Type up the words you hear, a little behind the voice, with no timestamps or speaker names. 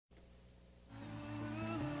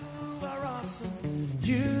awesome.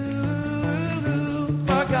 You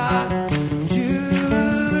are God. You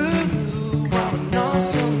are an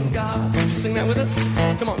awesome God. Would you sing that with us?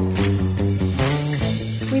 Come on.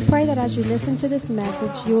 We pray that as you listen to this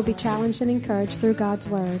message, you will be challenged and encouraged through God's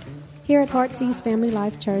Word. Here at Heartsease Family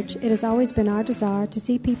Life Church, it has always been our desire to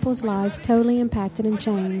see people's lives totally impacted and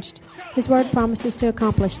changed. His Word promises to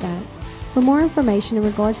accomplish that. For more information in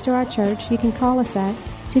regards to our church, you can call us at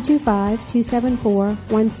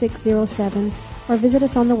 225-274-1607 or visit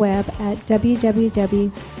us on the web at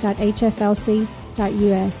www.hflc.us.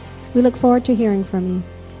 We look forward to hearing from you.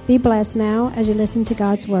 Be blessed now as you listen to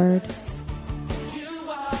God's Word.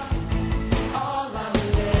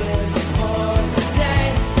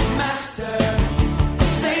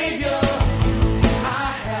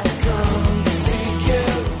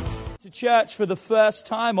 Church for the first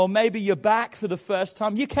time, or maybe you're back for the first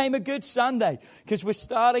time, you came a good Sunday, because we're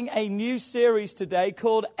starting a new series today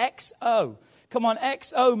called XO. Come on,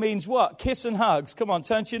 XO means what? Kiss and hugs. Come on,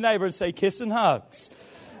 turn to your neighbor and say kiss and hugs.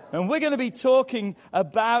 And we're going to be talking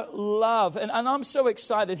about love. And I'm so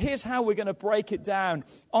excited. Here's how we're going to break it down.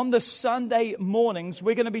 On the Sunday mornings,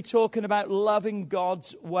 we're going to be talking about loving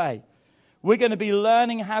God's way. We're going to be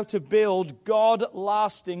learning how to build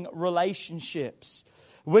God-lasting relationships.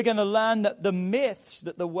 We're going to learn that the myths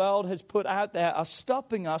that the world has put out there are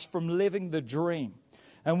stopping us from living the dream.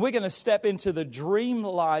 And we're going to step into the dream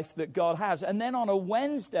life that God has. And then on a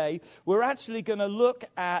Wednesday, we're actually going to look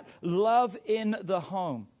at love in the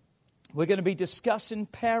home. We're going to be discussing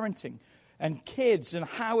parenting and kids, and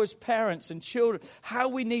how as parents and children, how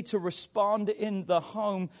we need to respond in the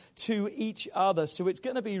home to each other. So it's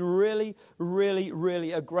going to be really, really,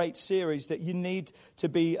 really a great series that you need to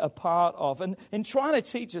be a part of. And in trying to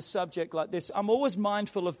teach a subject like this, I'm always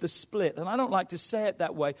mindful of the split. And I don't like to say it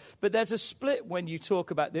that way, but there's a split when you talk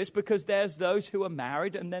about this, because there's those who are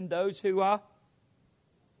married and then those who are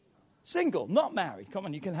single, not married. Come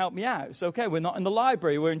on, you can help me out. It's okay. We're not in the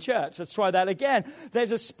library. We're in church. Let's try that again.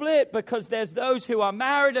 There's a split because there's those who are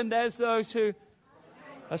married and there's those who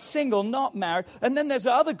are single, not married. And then there's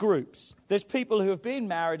other groups. There's people who have been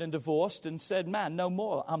married and divorced and said, man, no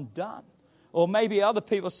more. I'm done. Or maybe other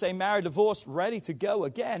people say married, divorced, ready to go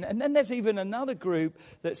again. And then there's even another group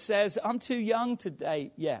that says, I'm too young to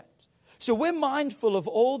date yet. So we're mindful of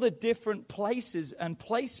all the different places and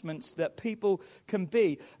placements that people can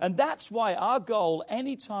be. And that's why our goal,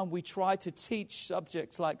 anytime we try to teach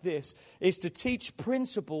subjects like this, is to teach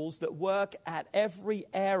principles that work at every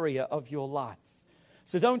area of your life.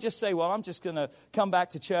 So don't just say, well, I'm just going to come back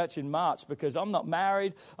to church in March because I'm not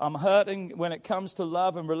married. I'm hurting when it comes to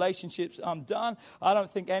love and relationships. I'm done. I don't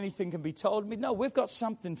think anything can be told me. No, we've got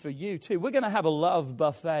something for you too. We're going to have a love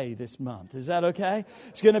buffet this month. Is that okay?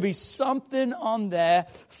 It's going to be something on there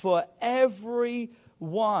for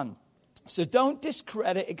everyone. So don't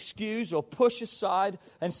discredit, excuse, or push aside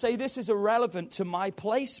and say this is irrelevant to my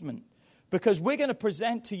placement. Because we're going to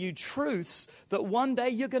present to you truths that one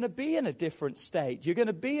day you're going to be in a different state. You're going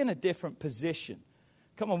to be in a different position.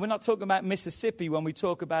 Come on, we're not talking about Mississippi when we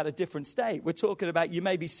talk about a different state. We're talking about you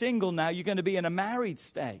may be single now. You're going to be in a married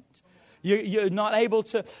state. You're not able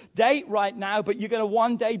to date right now, but you're going to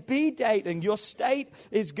one day be dating. Your state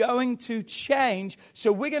is going to change.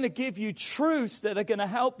 So we're going to give you truths that are going to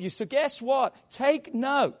help you. So guess what? Take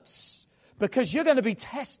notes, because you're going to be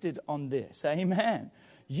tested on this. Amen.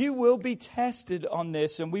 You will be tested on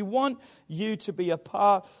this, and we want you to be a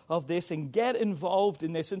part of this and get involved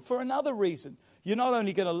in this. And for another reason, you're not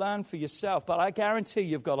only going to learn for yourself, but I guarantee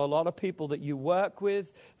you've got a lot of people that you work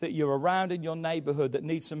with, that you're around in your neighborhood that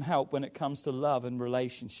need some help when it comes to love and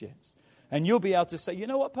relationships. And you'll be able to say, you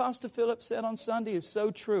know what Pastor Philip said on Sunday is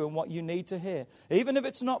so true and what you need to hear. Even if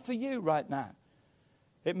it's not for you right now.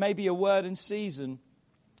 It may be a word in season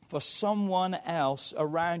for someone else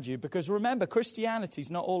around you. Because remember, Christianity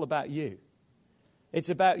is not all about you. It's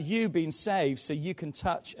about you being saved so you can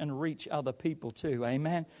touch and reach other people too.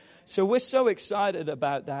 Amen? So we're so excited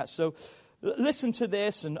about that. So listen to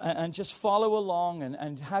this and just follow along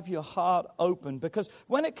and have your heart open. Because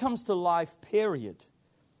when it comes to life, period,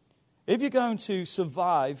 if you're going to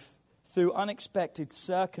survive through unexpected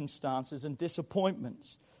circumstances and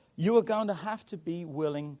disappointments, you are going to have to be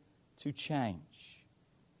willing to change,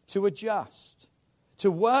 to adjust,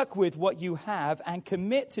 to work with what you have and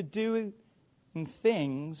commit to doing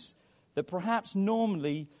things that perhaps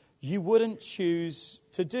normally you wouldn't choose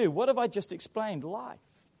to do. What have I just explained? Life.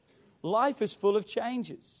 Life is full of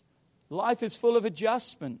changes. Life is full of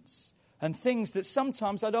adjustments and things that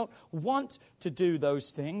sometimes I don't want to do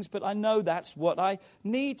those things, but I know that's what I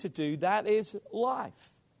need to do. That is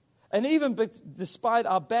life. And even despite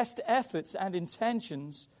our best efforts and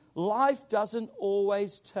intentions, life doesn't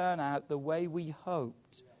always turn out the way we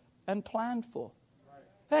hoped and planned for.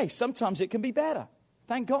 Hey, sometimes it can be better.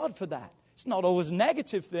 Thank God for that. It's not always a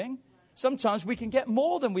negative thing. Sometimes we can get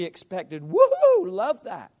more than we expected. Woohoo! Love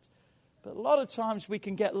that. But a lot of times we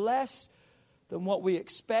can get less than what we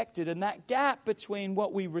expected. And that gap between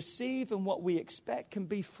what we receive and what we expect can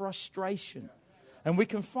be frustration. And we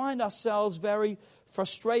can find ourselves very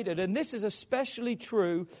frustrated. And this is especially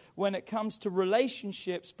true when it comes to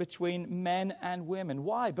relationships between men and women.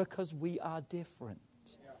 Why? Because we are different.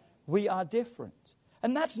 We are different.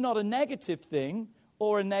 And that's not a negative thing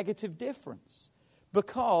or a negative difference.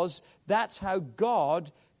 Because that's how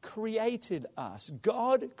God created us.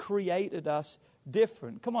 God created us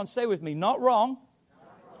different. Come on, say with me, not wrong,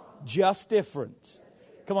 just different.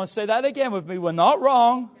 Come on, say that again with me. We're not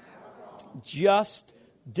wrong, just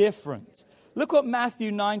different. Look what Matthew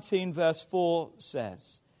 19 verse 4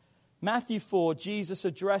 says. Matthew 4, Jesus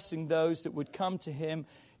addressing those that would come to him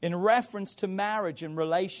in reference to marriage and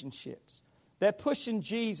relationships. They're pushing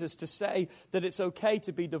Jesus to say that it's okay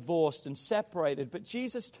to be divorced and separated. But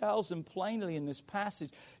Jesus tells them plainly in this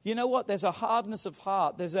passage, you know what? There's a hardness of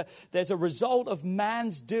heart. There's a result of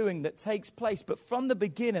man's doing that takes place. But from the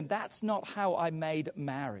beginning, that's not how I made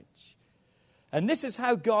marriage. And this is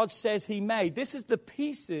how God says he made. This is the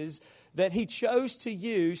pieces that he chose to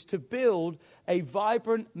use to build a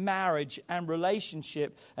vibrant marriage and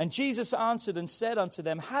relationship. And Jesus answered and said unto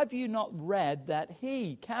them, have you not read that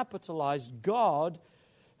he, capitalized God,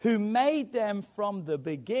 who made them from the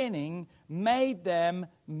beginning, made them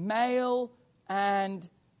male and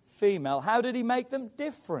female? How did he make them?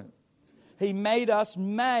 Different. He made us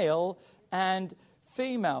male and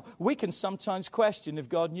female. We can sometimes question if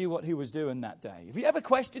God knew what he was doing that day. Have you ever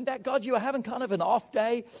questioned that? God, you were having kind of an off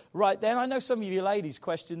day right then. I know some of you ladies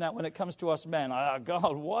question that when it comes to us men. Oh,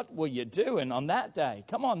 God, what were you doing on that day?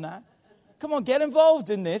 Come on now. Come on, get involved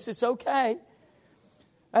in this. It's okay.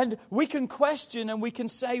 And we can question and we can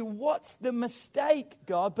say, what's the mistake,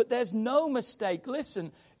 God? But there's no mistake.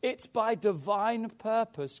 Listen, it's by divine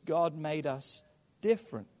purpose God made us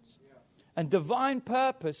different. And divine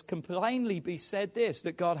purpose can plainly be said this,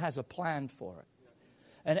 that God has a plan for it.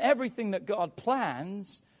 And everything that God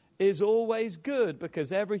plans is always good,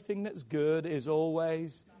 because everything that's good is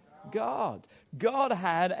always God. God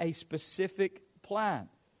had a specific plan.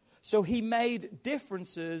 So he made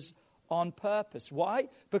differences on purpose. Why?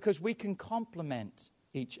 Because we can complement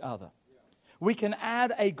each other. We can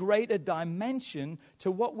add a greater dimension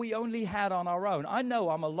to what we only had on our own. I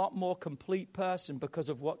know I'm a lot more complete person because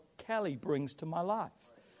of what Kelly brings to my life.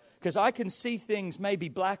 Because I can see things maybe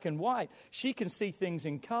black and white. She can see things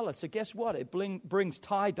in color. So guess what? It brings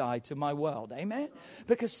tie-dye to my world. Amen?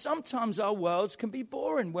 Because sometimes our worlds can be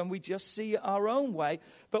boring when we just see our own way.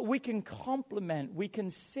 But we can complement. We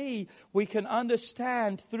can see. We can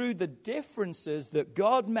understand through the differences that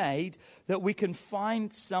God made that we can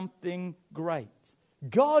find something great.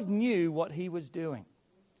 God knew what he was doing.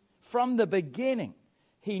 From the beginning,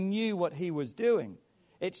 he knew what he was doing.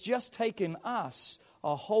 It's just taken us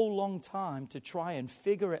a whole long time to try and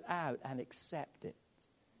figure it out and accept it.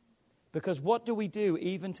 Because what do we do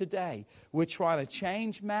even today? We're trying to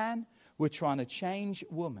change man. We're trying to change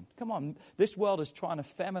woman. Come on, this world is trying to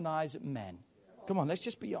feminize men. Come on, let's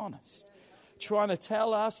just be honest. Trying to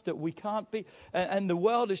tell us that we can't be, and the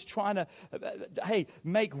world is trying to,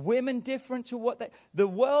 make women different to what the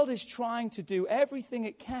world is trying to do everything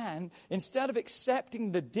it can instead of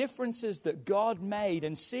accepting the differences that God made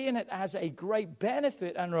and seeing it as a great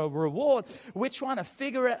benefit and a reward. We're trying to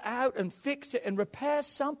figure it out and fix it and repair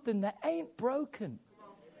something that ain't broken.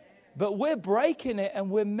 But we're breaking it and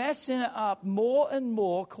we're messing it up more and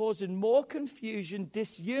more, causing more confusion,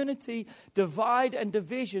 disunity, divide and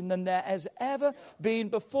division than there has ever been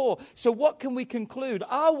before. So what can we conclude?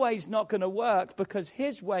 Our way's not going to work because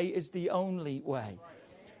his way is the only way.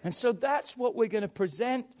 And so that's what we're going to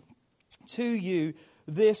present to you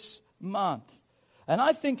this month. And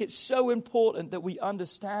I think it's so important that we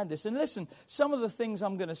understand this. And listen, some of the things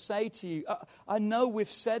I'm going to say to you, I know we've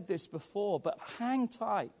said this before, but hang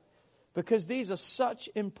tight. Because these are such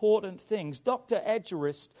important things. Dr.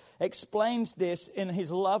 Edgerist explains this in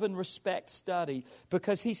his Love and Respect study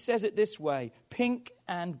because he says it this way, pink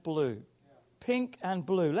and blue. Pink and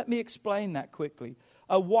blue. Let me explain that quickly.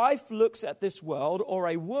 A wife looks at this world, or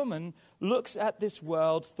a woman looks at this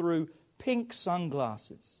world through pink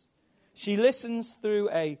sunglasses. She listens through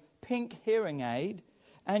a pink hearing aid,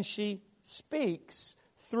 and she speaks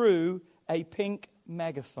through a pink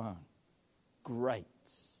megaphone. Great.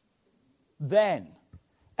 Then,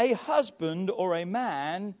 a husband or a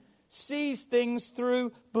man sees things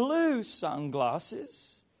through blue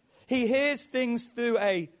sunglasses, He hears things through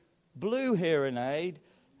a blue hearing aid,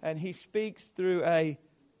 and he speaks through a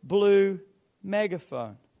blue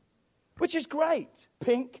megaphone, which is great,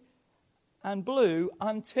 pink and blue,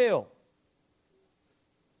 until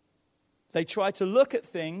they try to look at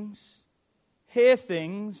things, hear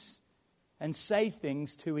things, and say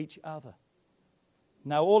things to each other.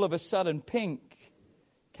 Now, all of a sudden, pink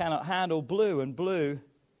cannot handle blue, and blue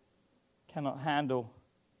cannot handle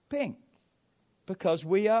pink, because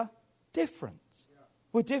we are different.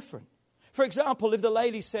 We're different. For example, if the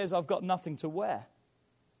lady says, I've got nothing to wear,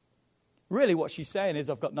 really what she's saying is,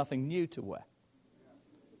 I've got nothing new to wear.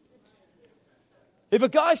 If a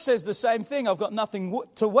guy says the same thing, I've got nothing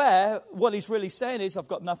to wear, what he's really saying is, I've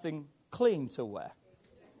got nothing clean to wear.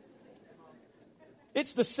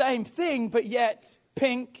 It's the same thing, but yet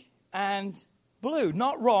pink and blue.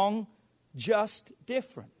 Not wrong, just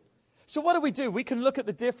different. So what do? We can look at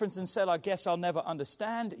the difference and say, I guess I'll never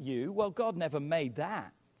understand you. Well, God never made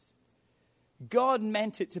that. God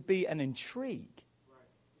meant it to be an intrigue.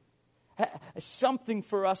 Something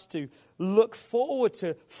for us to look forward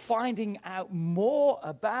to finding out more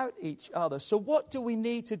about each other. So what do we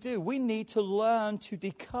need to do? We need to learn to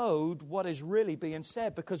decode what is really being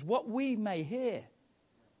said, because what we may hear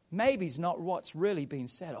maybe is not what's really being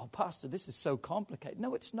said. Oh, Pastor, this is so complicated.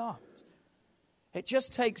 No, it's not. It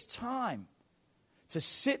just takes time to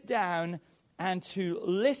sit down and to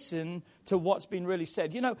listen to what's been really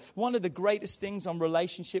said. You know, one of the greatest things on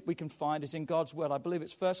relationship we can find is in God's Word. I believe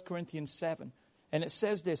it's 1 Corinthians 7. And it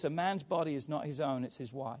says this: a man's body is not his own, it's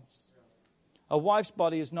his wife's. A wife's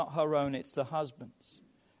body is not her own, it's the husband's.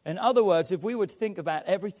 In other words, if we would think about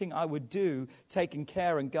everything I would do taking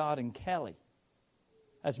care and guarding Kelly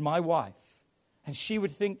as my wife, and she would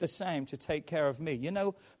think the same to take care of me, you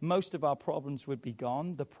know, most of our problems would be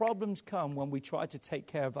gone. The problems come when we try to take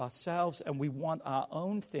care of ourselves and we want our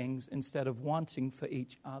own things instead of wanting for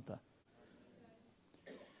each other.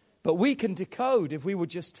 But we can decode if we would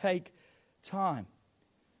just take time.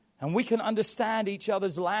 And we can understand each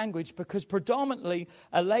other's language, because predominantly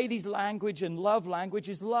a lady's language and love language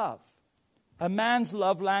is love. A man's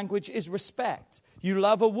love language is respect. You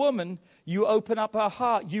love a woman, you open up her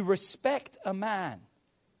heart, you respect a man,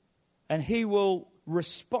 and he will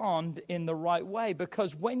respond in the right way,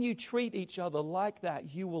 because when you treat each other like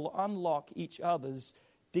that, you will unlock each other's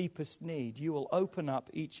deepest need. You will open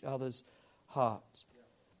up each other's heart.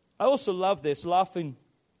 I also love this, laughing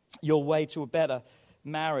your way to a better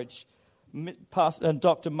marriage.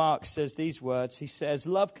 Dr. Mark says these words. He says,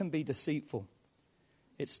 love can be deceitful.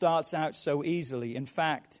 It starts out so easily. In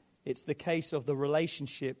fact, it's the case of the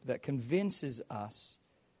relationship that convinces us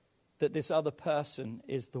that this other person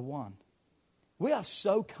is the one. We are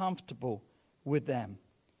so comfortable with them.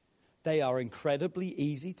 They are incredibly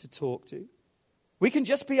easy to talk to. We can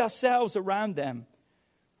just be ourselves around them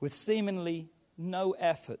with seemingly no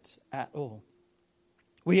effort at all.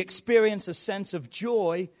 We experience a sense of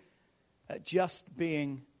joy at just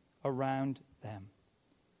being around them.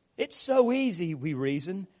 It's so easy, we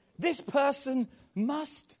reason. This person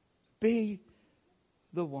must be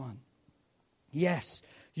the one. Yes,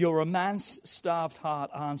 your romance-starved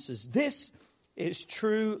heart answers. This is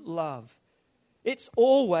true love. It's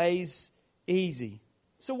always easy.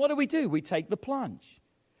 So what do? We take the plunge.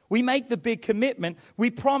 We make the big commitment.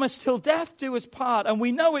 We promise till death do us part. And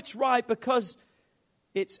we know it's right because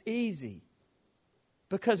it's easy.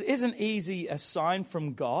 Because isn't easy a sign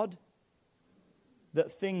from God that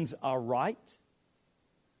things are right?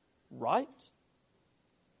 Right?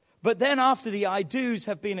 But then after the I do's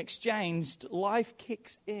have been exchanged, life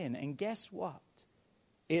kicks in. And guess what?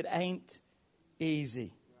 It ain't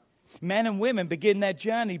easy. Men and women begin their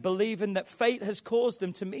journey believing that fate has caused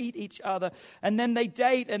them to meet each other. And then they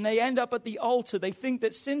date and they end up at the altar. They think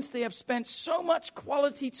that since they have spent so much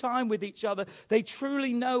quality time with each other, they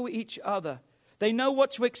truly know each other. They know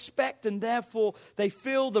what to expect, and therefore they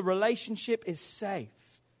feel the relationship is safe.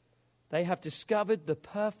 They have discovered the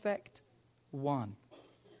perfect one.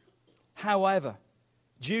 However,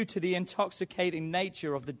 due to the intoxicating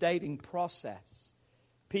nature of the dating process,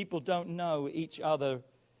 people don't know each other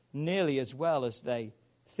nearly as well as they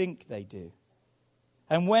think they do.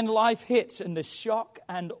 And when life hits and the shock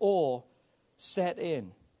and awe set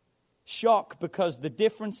in, shock because the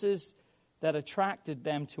differences that attracted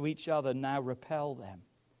them to each other now repel them,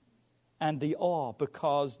 and the awe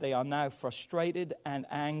because they are now frustrated and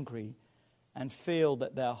angry and feel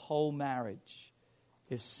that their whole marriage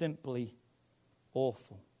is simply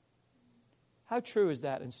awful. How true is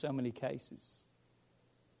that in so many cases?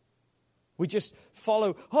 We just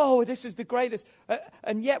follow, oh, this is the greatest.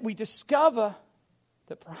 And yet we discover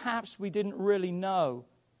that perhaps we didn't really know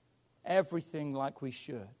everything like we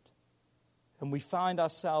should. And we find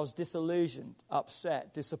ourselves disillusioned,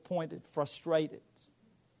 upset, disappointed, frustrated,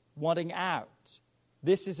 wanting out.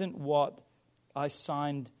 This isn't what I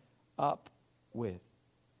signed up with.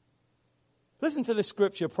 Listen to the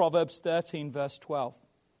scripture, Proverbs 13, verse 12.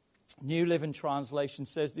 New Living Translation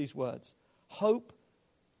says these words: hope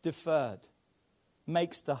deferred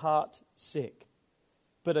makes the heart sick,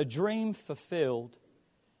 but a dream fulfilled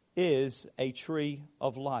is a tree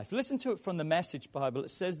of life. Listen to it from the Message Bible.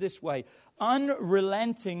 It says this way: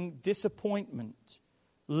 unrelenting disappointment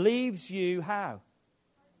leaves you how?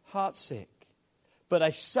 Heartsick. But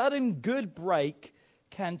a sudden good break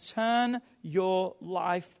can turn your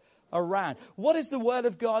life around. What is the Word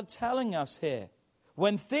of God telling us here?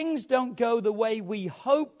 When things don't go the way we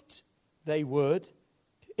hoped they would,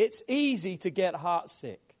 it's easy to get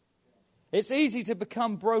heartsick. It's easy to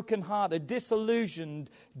become brokenhearted, disillusioned,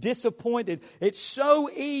 disappointed. It's so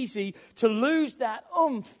easy to lose that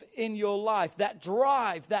oomph in your life, that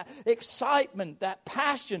drive, that excitement, that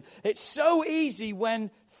passion. It's so easy when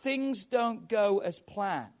things don't go as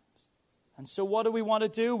planned. And so what do we want to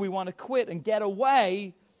do? We want to quit and get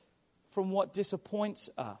away from what disappoints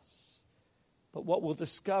us. But what we'll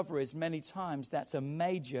discover is many times that's a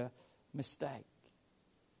major mistake.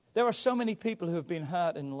 There are so many people who have been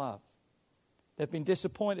hurt in love. They've been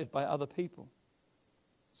disappointed by other people.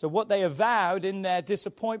 So what they have vowed in their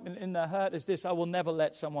disappointment, in their hurt, is this: I will never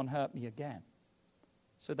let someone hurt me again.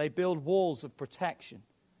 So they build walls of protection.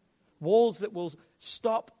 Walls that will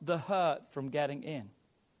stop the hurt from getting in.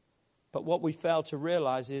 But what we fail to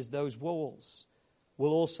realize is those walls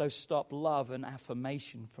will also stop love and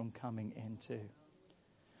affirmation from coming in too.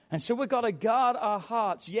 And so we've got to guard our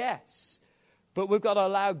hearts, yes. But we've got to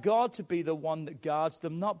allow God to be the one that guards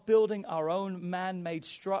them, not building our own man-made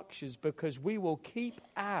structures, because we will keep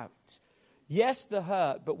out, yes, the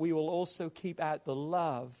hurt, but we will also keep out the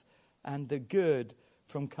love and the good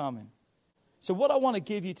from coming. So what I want to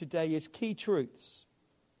give you today is key truths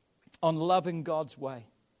on loving God's way.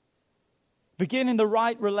 Begin in the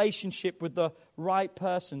right relationship with the right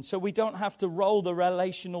person so we don't have to roll the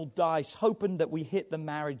relational dice hoping that we hit the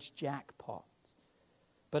marriage jackpot.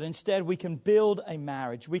 But instead we can build a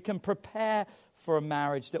marriage. We can prepare for a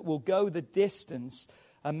marriage that will go the distance,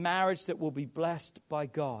 a marriage that will be blessed by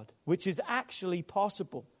God, which is actually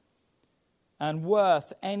possible and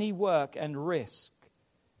worth any work and risk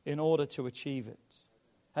in order to achieve it.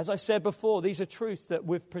 As I said before, these are truths that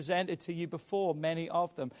we've presented to you before, many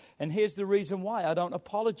of them. And here's the reason why. I don't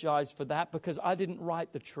apologize for that, because I didn't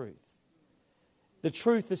write the truth. The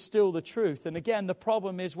truth is still the truth. And again, the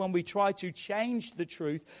problem is when we try to change the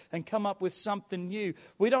truth and come up with something new.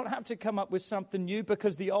 We don't have to come up with something new,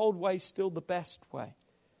 because the old way is still the best way.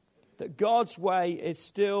 That God's way is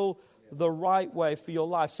still the right way for your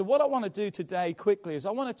life. So what I want to do today quickly is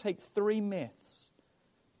I want to take 3 myths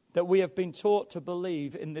that we have been taught to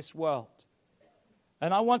believe in this world.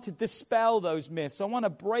 And I want to dispel those myths. I want to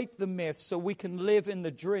break the myths so we can live in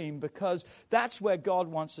the dream, because that's where God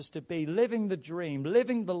wants us to be, living the dream,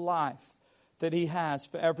 living the life that He has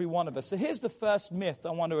for every one of us. So here's the first myth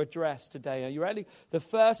I want to address today. Are you ready? The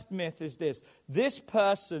first myth is this: this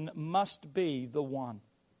person must be the one.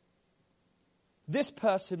 This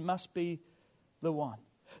person must be the one.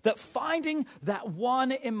 That finding that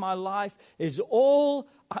one in my life is all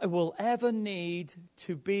I will ever need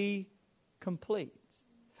to be complete.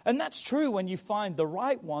 And that's true when you find the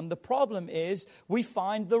right one. The problem is we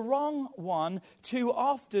find the wrong one too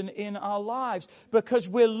often in our lives, because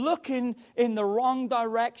we're looking in the wrong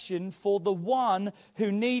direction for the one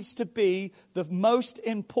who needs to be the most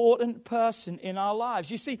important person in our lives.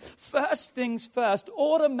 You see, first things first,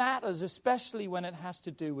 order matters, especially when it has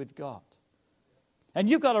to do with God. And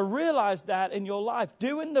you've got to realize that in your life.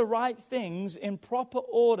 Doing the right things in proper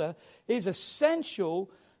order is essential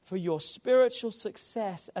for your spiritual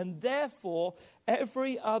success, and therefore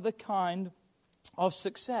every other kind of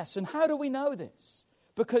success. And how do we know this?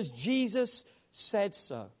 Because Jesus said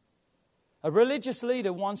so. A religious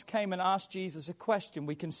leader once came and asked Jesus a question.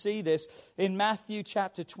 We can see this in Matthew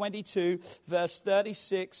chapter 22, verse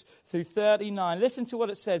 36 through 39. Listen to what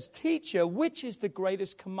it says. "Teacher, which is the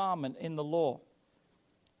greatest commandment in the law?"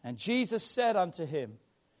 And Jesus said unto him,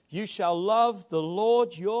 "You shall love the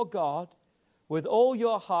Lord your God with all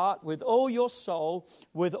your heart, with all your soul,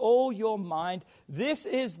 with all your mind. This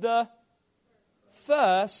is the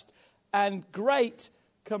first and great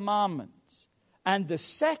commandment. And the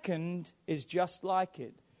second is just like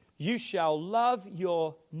it. You shall love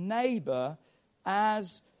your neighbor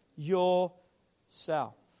as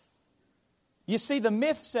yourself." You see, the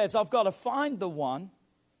myth says I've got to find the one,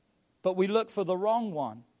 but we look for the wrong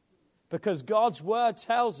one. Because God's word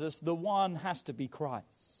tells us the one has to be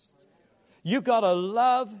Christ. You've got to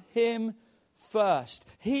love him first.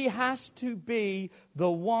 He has to be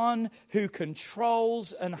the one who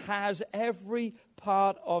controls and has every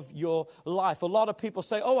part of your life. A lot of people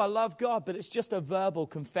say, oh, I love God, but it's just a verbal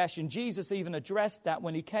confession. Jesus even addressed that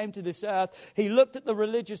when he came to this earth. He looked at the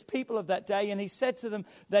religious people of that day and he said to them,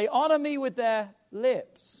 they honor me with their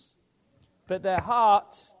lips, but their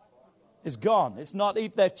heart is gone. It's not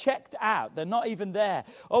even, they're checked out. They're not even there.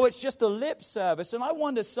 Oh, it's just a lip service. And I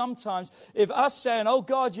wonder sometimes if us saying, oh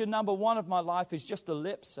God, you're number one of my life is just a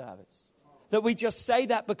lip service. That we just say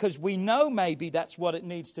that because we know maybe that's what it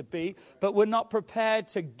needs to be, but we're not prepared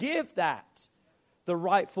to give that the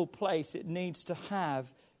rightful place it needs to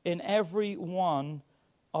have in every one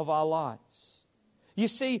of our lives. You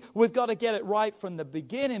see, we've got to get it right from the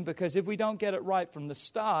beginning, because if we don't get it right from the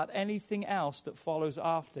start, anything else that follows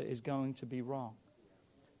after is going to be wrong.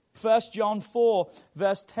 1 John 4,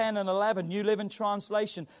 verse 10 and 11, New Living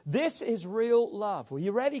Translation. This is real love. Are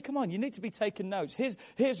you ready? Come on, you need to be taking notes.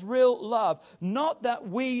 Here's real love. Not that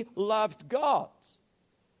we loved God,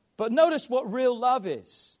 but notice what real love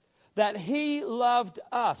is. That he loved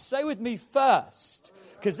us. Say with me, first.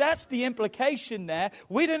 Because that's the implication there.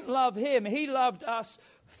 We didn't love him. He loved us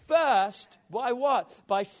first. By what?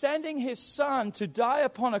 By sending his son to die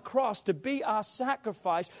upon a cross, to be our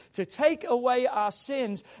sacrifice, to take away our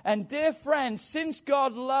sins. And dear friends, since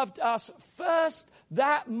God loved us first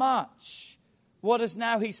that much, what does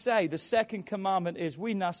now he say? The second commandment is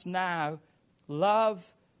we must now love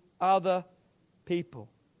other people.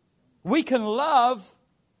 We can love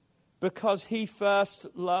because he first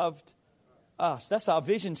loved us. That's our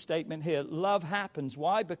vision statement here. Love happens.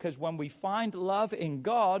 Why? Because when we find love in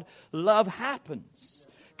God, love happens.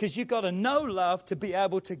 Because you've got to know love to be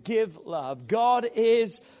able to give love. God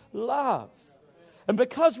is love. And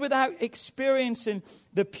because without experiencing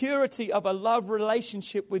the purity of a love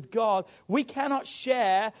relationship with God, we cannot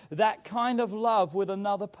share that kind of love with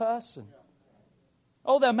another person.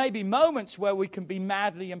 Oh, there may be moments where we can be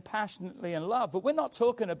madly and passionately in love, but we're not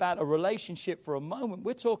talking about a relationship for a moment.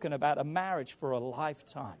 We're talking about a marriage for a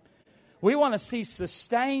lifetime. We want to see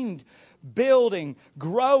sustained building,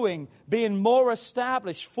 growing, being more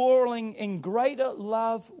established, falling in greater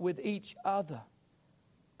love with each other.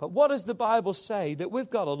 But what does the Bible say? That we've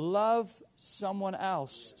got to love someone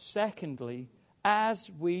else, secondly, as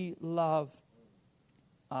we love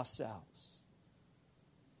ourselves.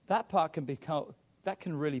 That part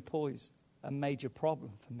can really pose a major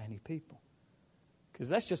problem for many people.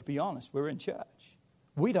 Because let's just be honest, we're in church.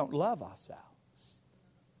 We don't love ourselves.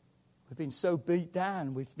 We've been so beat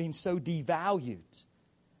down, we've been so devalued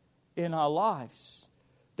in our lives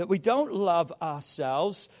that we don't love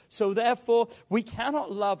ourselves. So therefore, we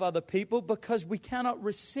cannot love other people because we cannot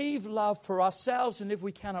receive love for ourselves. And if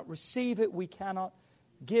we cannot receive it, we cannot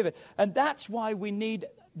give it. And that's why we need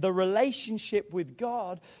the relationship with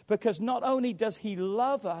God, because not only does he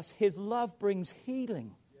love us, his love brings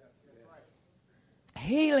healing.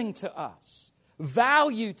 Healing to us,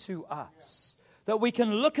 value to us, that we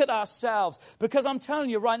can look at ourselves. Because I'm telling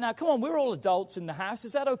you right now, come on, we're all adults in the house.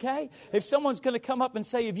 Is that okay? If someone's going to come up and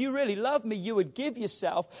say, if you really love me, you would give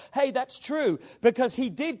yourself. Hey, that's true, because he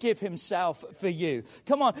did give himself for you.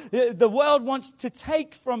 Come on, the world wants to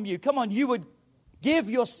take from you. Come on, you would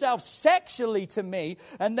give yourself sexually to me,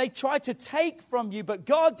 and they try to take from you, but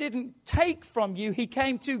God didn't take from you. He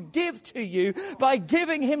came to give to you by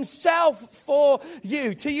giving himself for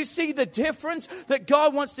you. Do you see the difference? That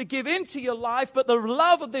God wants to give into your life, but the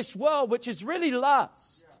love of this world, which is really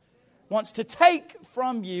lust, wants to take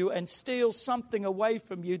from you and steal something away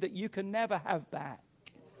from you that you can never have back.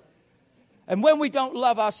 And when we don't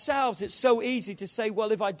love ourselves, it's so easy to say,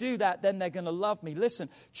 well, if I do that, then they're going to love me. Listen,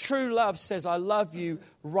 true love says, I love you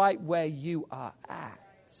right where you are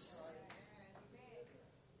at.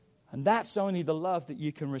 And that's only the love that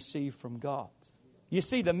you can receive from God. You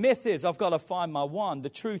see, the myth is, I've got to find my one. The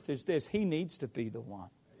truth is this, he needs to be the one.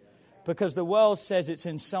 Because the world says it's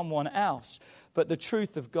in someone else. But the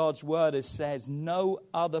truth of God's word says no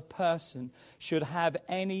other person should have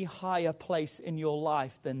any higher place in your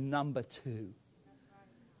life than number two.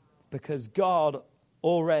 Because God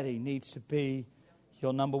already needs to be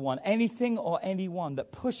your number one. Anything or anyone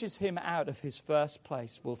that pushes him out of his first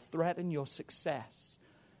place will threaten your success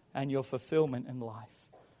and your fulfillment in life.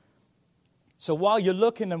 So while you're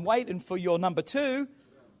looking and waiting for your number two,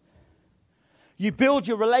 you build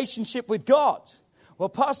your relationship with God. Well,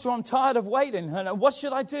 Pastor, I'm tired of waiting. And what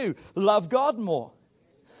should I do? Love God more.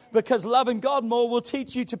 Because loving God more will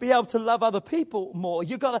teach you to be able to love other people more.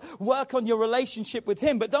 You've got to work on your relationship with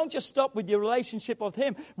Him. But don't just stop with your relationship with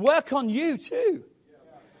Him. Work on you too.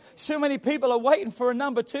 So many people are waiting for a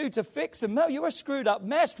number two to fix them. No, you're a screwed up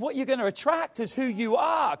mess. What you're going to attract is who you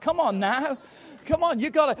are. Come on now. Come on,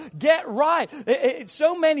 you've got to get right.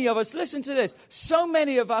 So many of us, listen to this, so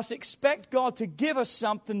many of us expect God to give us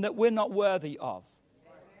something that we're not worthy of.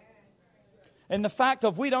 And the fact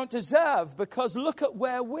of we don't deserve, because look at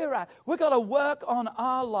where we're at. We've got to work on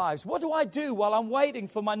our lives. What do I do while I'm waiting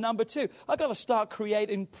for my number two? I've got to start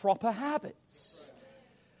creating proper habits.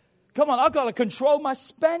 Come on, I've got to control my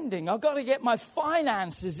spending. I've got to get my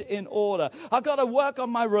finances in order. I've got to work on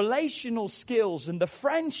my relational skills and the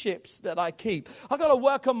friendships that I keep. I've got to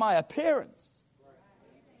work on my appearance.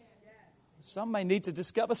 Some may need to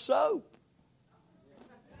discover soap,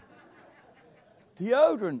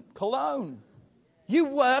 deodorant, cologne. You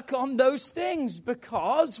work on those things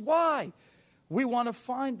because, why? We want to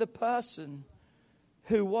find the person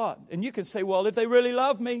who what? And you can say, well, if they really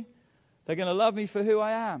love me, they're going to love me for who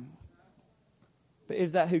I am. But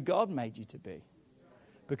is that who God made you to be?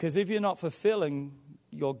 Because if you're not fulfilling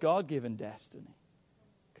your God-given destiny,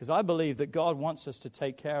 because I believe that God wants us to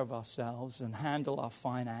take care of ourselves and handle our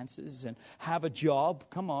finances and have a job,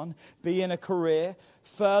 come on, be in a career,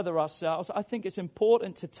 further ourselves. I think it's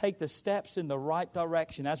important to take the steps in the right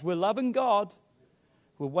direction. As we're loving God,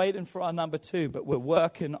 we're waiting for our number two, but we're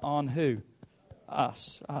working on who?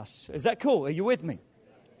 Us. Is that cool? Are you with me?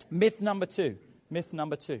 Myth number two.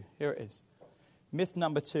 Here it is. Myth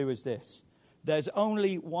number two is this. There's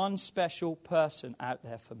only one special person out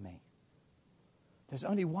there for me. There's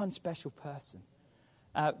only one special person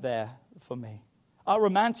out there for me. Our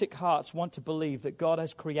romantic hearts want to believe that God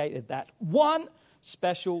has created that one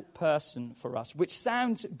special person for us, which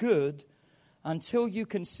sounds good until you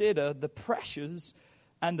consider the pressures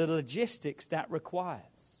and the logistics that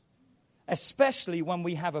requires, especially when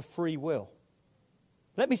we have a free will.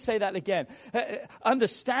 Let me say that again.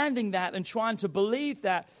 Understanding that and trying to believe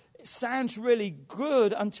that sounds really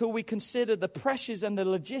good until we consider the pressures and the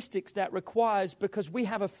logistics that requires, because we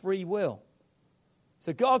have a free will.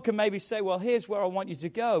 So God can maybe say, well, here's where I want you to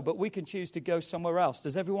go, but we can choose to go somewhere else.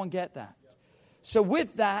 Does everyone get that? Yeah. So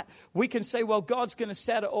with that, we can say, well, God's going to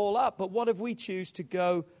set it all up, but what if we choose to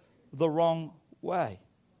go the wrong way?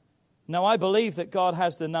 Now, I believe that God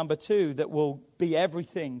has the number two that will be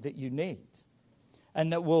everything that you need,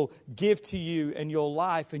 and that will give to you in your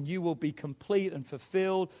life, and you will be complete and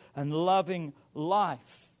fulfilled and loving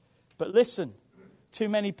life. But listen, too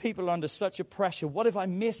many people are under such a pressure. What if I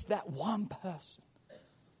missed that one person?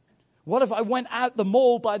 What if I went out the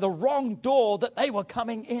mall by the wrong door that they were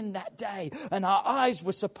coming in that day, and our eyes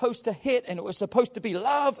were supposed to hit, and it was supposed to be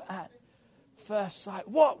love at first sight?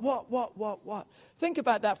 What? Think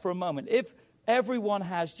about that for a moment. If everyone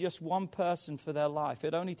has just one person for their life,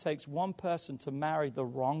 it only takes one person to marry the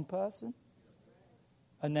wrong person,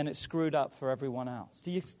 and then it's screwed up for everyone else.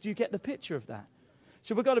 Do you get the picture of that?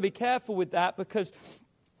 So we've got to be careful with that, because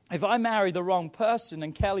if I marry the wrong person,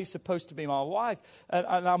 and Kelly's supposed to be my wife, and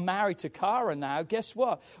I'm married to Cara now, guess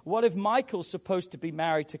what? What if Michael's supposed to be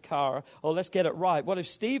married to Cara? Or let's get it right. What if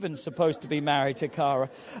Stephen's supposed to be married to Cara?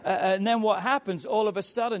 And then what happens? All of a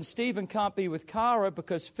sudden, Stephen can't be with Cara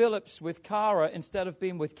because Philip's with Cara instead of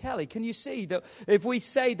being with Kelly. Can you see that if we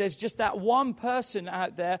say there's just that one person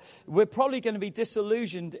out there, we're probably going to be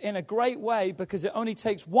disillusioned in a great way, because it only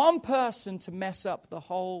takes one person to mess up the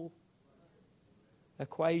whole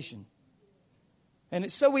equation. And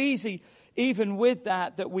it's so easy, even with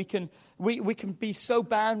that we can be so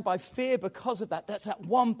bound by fear because of that. That's that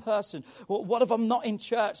one person. Well, what if I'm not in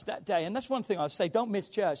church that day? And that's one thing I'll say: don't miss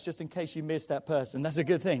church just in case you miss that person. That's a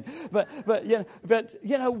good thing. But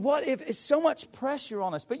what if it's so much pressure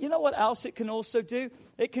on us? But you know what else it can also do?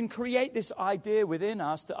 It can create this idea within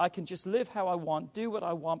us that I can just live how I want, do what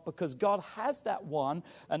I want, because God has that one,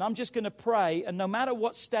 and I'm just going to pray, and no matter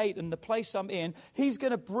what state and the place I'm in, He's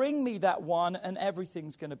going to bring me that one, and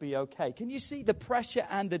everything's going to be okay. Can you see the pressure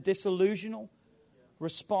and the disillusional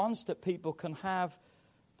response that people can have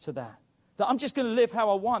to that? That I'm just going to live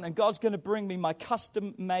how I want, and God's going to bring me my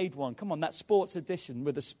custom-made one. Come on, that sports edition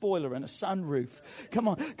with a spoiler and a sunroof. Come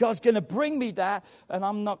on, God's going to bring me that, and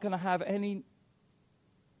I'm not going to have any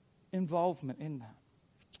involvement in that.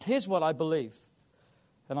 Here's what I believe,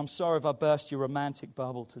 and I'm sorry if I burst your romantic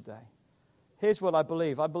bubble today. Here's what I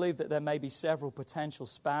believe. I believe that there may be several potential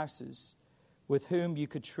spouses with whom you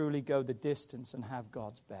could truly go the distance and have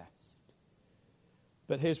God's best.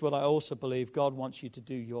 But here's what I also believe: God wants you to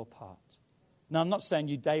do your part. Now, I'm not saying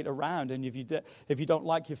you date around, and if you don't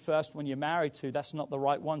like your first one you're married to, that's not the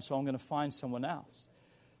right one, so I'm going to find someone else.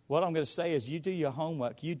 What I'm going to say is you do your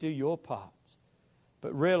homework, you do your part,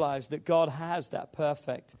 but realize that God has that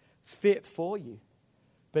perfect fit for you.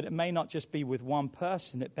 But it may not just be with one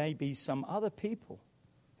person. It may be some other people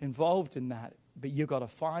involved in that. But you've got to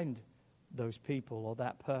find those people or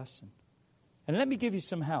that person. And let me give you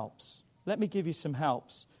some helps. Let me give you some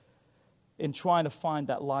helps in trying to find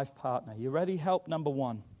that life partner. You ready? Help number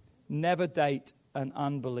 1. Never date an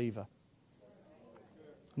unbeliever.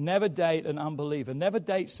 Never date an unbeliever. Never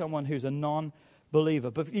date someone who's a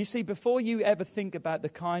non-believer. But you see, before you ever think about the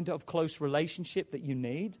kind of close relationship that you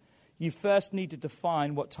need, you first need to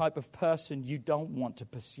define what type of person you don't want to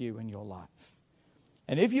pursue in your life.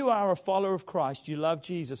 And if you are a follower of Christ, you love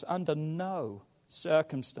Jesus, under no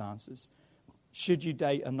circumstances should you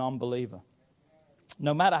date a non-believer.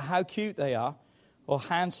 No matter how cute they are or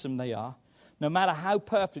handsome they are, no matter how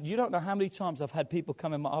perfect. You don't know how many times I've had people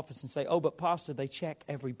come in my office and say, oh, but Pastor, they check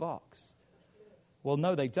every box. Well,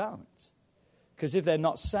 no, they don't. Because if they're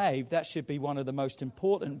not saved, that should be one of the most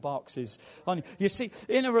important boxes. You see,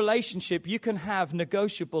 in a relationship, you can have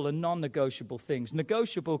negotiable and non-negotiable things.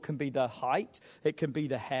 Negotiable can be the height. It can be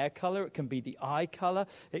the hair color. It can be the eye color.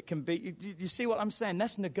 It can be, you see what I'm saying?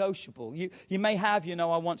 That's negotiable. You may have,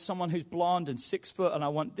 I want someone who's blonde and 6 foot, and I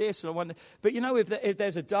want this, and I want. But if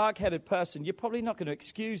there's a dark-headed person, you're probably not going to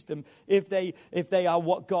excuse them if they are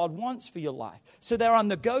what God wants for your life. So there are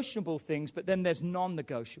negotiable things, but then there's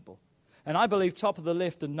non-negotiable. And I believe top of the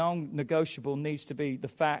list and non-negotiable needs to be the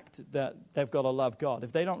fact that they've got to love God.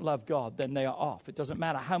 If they don't love God, then they are off. It doesn't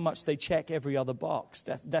matter how much they check every other box.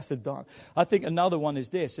 That's a done. I think another one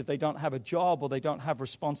is this. If they don't have a job or they don't have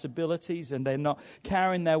responsibilities and they're not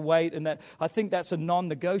carrying their weight, I think that's a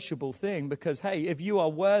non-negotiable thing because, hey, if you are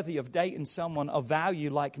worthy of dating someone of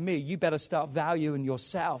value like me, you better start valuing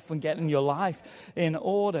yourself and getting your life in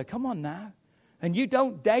order. Come on now. And you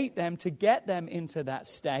don't date them to get them into that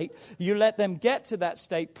state. You let them get to that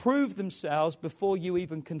state, prove themselves before you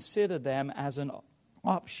even consider them as an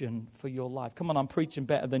option for your life. Come on, I'm preaching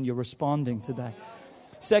better than you're responding today.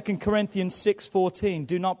 2 Corinthians 6:14,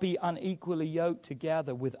 do not be unequally yoked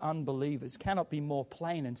together with unbelievers. Cannot be more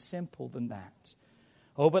plain and simple than that.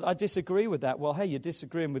 Oh, but I disagree with that. Well, hey, you're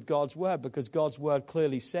disagreeing with God's word because God's word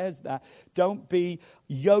clearly says that. Don't be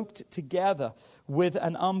yoked together with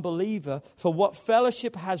an unbeliever. For what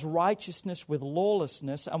fellowship has righteousness with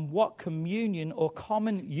lawlessness, and what communion or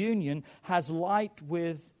common union has light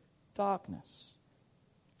with darkness?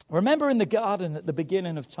 Remember in the garden at the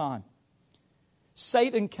beginning of time,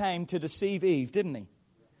 Satan came to deceive Eve, didn't he?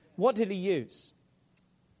 What did he use?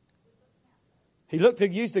 He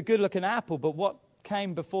used a good-looking apple, but what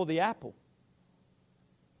came before the apple?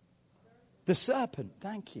 The serpent.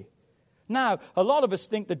 Thank you. Now, a lot of us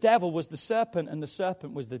think the devil was the serpent and the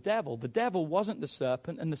serpent was the devil. The devil wasn't the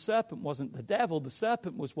serpent and the serpent wasn't the devil. The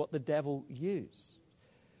serpent was what the devil used.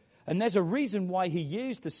 And there's a reason why he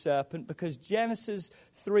used the serpent, because Genesis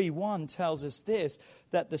 3:1 tells us this,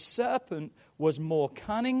 that the serpent was more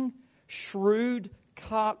cunning, shrewd,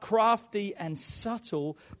 crafty and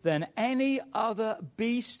subtle than any other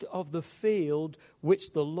beast of the field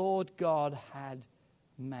which the Lord God had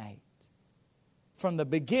made. From the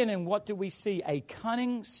beginning, what do we see? A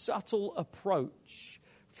cunning, subtle approach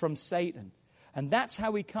from Satan. And that's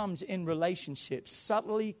how he comes in relationships,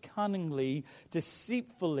 subtly, cunningly,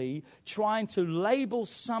 deceitfully, trying to label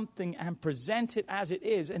something and present it as it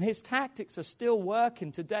is. And his tactics are still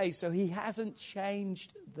working today, so he hasn't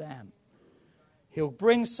changed them. He'll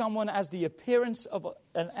bring someone as the appearance of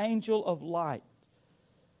an angel of light.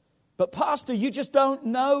 But Pastor, you just don't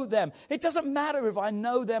know them. It doesn't matter if I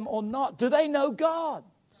know them or not. Do they know God?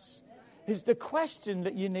 Is the question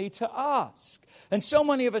that you need to ask. And so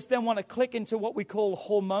many of us then want to click into what we call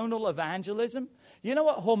hormonal evangelism. You know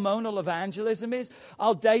what hormonal evangelism is?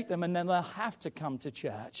 I'll date them and then they'll have to come to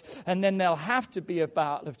church. And then they'll have to be a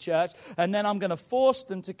part of church. And then I'm going to force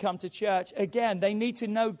them to come to church. Again, they need to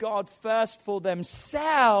know God first for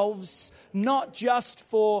themselves, not just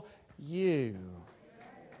for you.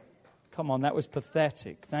 Come on, that was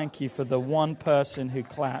pathetic. Thank you for the one person who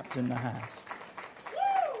clapped in the house.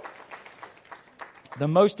 The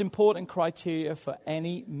most important criteria for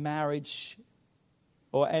any marriage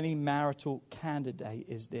or any marital candidate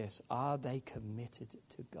is this: are they committed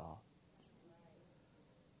to God?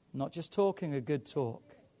 Not just talking a good talk,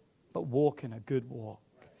 but walking a good walk.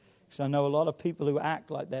 Because I know a lot of people who act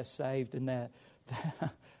like they're saved and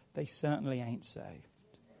they certainly ain't saved.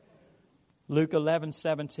 Luke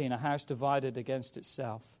 11:17, a house divided against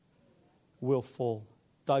itself will fall.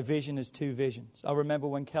 Division is two visions. I remember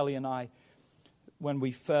when Kelly and I, when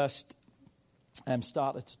we first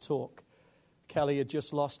started to talk, Kelly had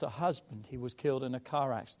just lost her husband. He was killed in a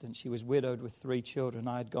car accident. She was widowed with 3 children.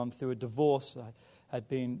 I had gone through a divorce. I had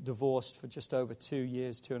been divorced for just over 2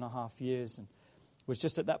 years, 2.5 years, and was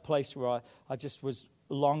just at that place where I just was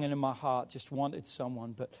longing in my heart, just wanted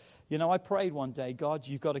someone. But, I prayed one day, God,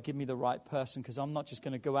 you've got to give me the right person, because I'm not just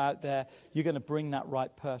going to go out there. You're going to bring that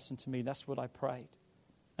right person to me. That's what I prayed.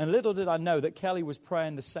 And little did I know that Kelly was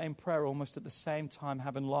praying the same prayer almost at the same time,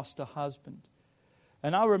 having lost her husband.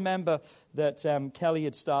 And I remember that Kelly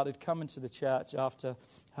had started coming to the church after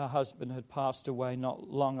her husband had passed away, not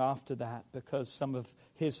long after that, because some of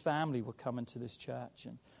his family were coming to this church.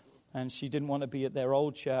 And she didn't want to be at their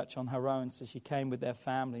old church on her own, so she came with their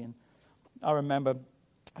family. And I remember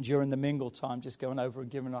during the mingle time just going over and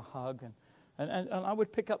giving her a hug. And I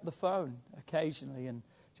would pick up the phone occasionally, and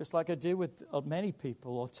just like I do with many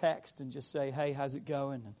people, or text and just say, hey, how's it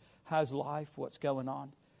going? And how's life? What's going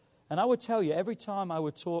on? And I would tell you, every time I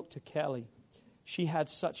would talk to Kelly, she had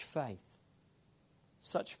such faith.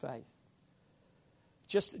 Such faith.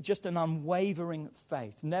 Just an unwavering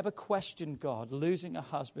faith. Never questioned God. Losing a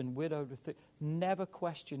husband, widowed with it, never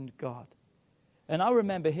questioned God. And I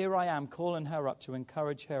remember, here I am calling her up to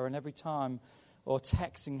encourage her, and every time, or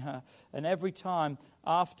texting her, and every time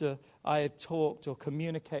after I had talked or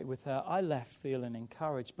communicated with her, I left feeling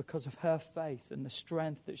encouraged because of her faith and the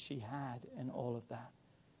strength that she had in all of that.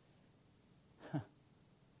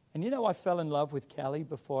 And I fell in love with Kelly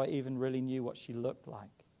before I even really knew what she looked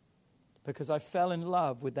like, because I fell in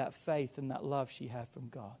love with that faith and that love she had from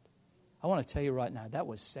God. I want to tell you right now, that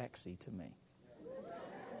was sexy to me.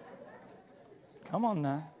 Come on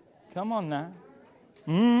now. Come on now.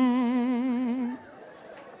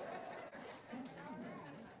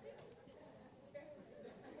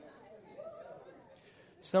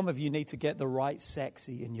 Some of you need to get the right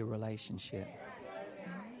sexy in your relationship.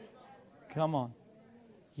 Come on.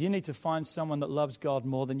 You need to find someone that loves God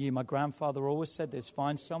more than you. My grandfather always said this: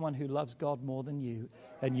 find someone who loves God more than you,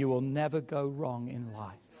 and you will never go wrong in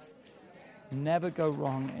life. Never go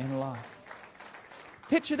wrong in life.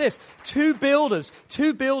 Picture this. Two builders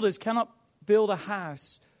cannot build a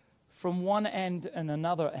house from one end and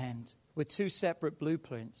another end with 2 separate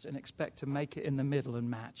blueprints and expect to make it in the middle and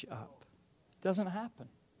match up. It doesn't happen.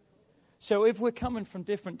 So if we're coming from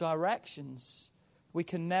different directions, we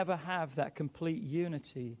can never have that complete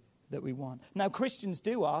unity that we want. Now, Christians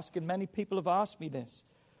do ask, and many people have asked me this,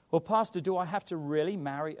 well, Pastor, do I have to really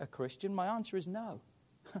marry a Christian? My answer is no.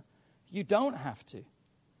 You don't have to.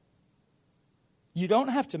 You don't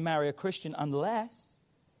have to marry a Christian unless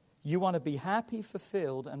you want to be happy,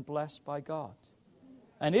 fulfilled, and blessed by God.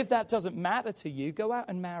 And if that doesn't matter to you, go out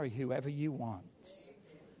and marry whoever you want.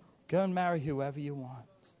 Go and marry whoever you want.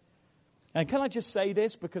 And can I just say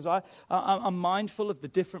this, because I'm mindful of the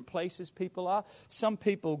different places people are. Some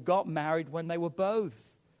people got married when they were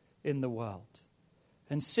both in the world.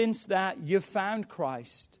 And since that, you've found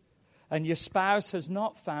Christ, and your spouse has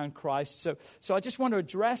not found Christ. So I just want to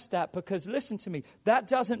address that, because listen to me, that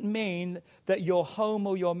doesn't mean that your home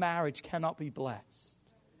or your marriage cannot be blessed.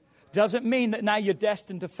 Doesn't mean that now you're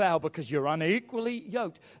destined to fail because you're unequally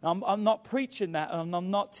yoked. I'm not preaching that, and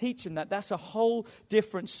I'm not teaching that. That's a whole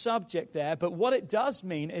different subject there. But what it does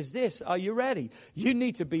mean is this. Are you ready? You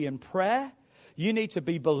need to be in prayer. You need to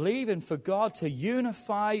be believing for God to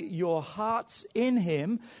unify your hearts in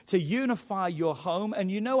Him, to unify your home. And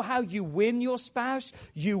you know how you win your spouse?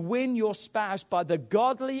 You win your spouse by the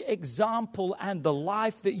godly example and the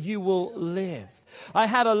life that you will live. I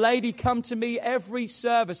had a lady come to me every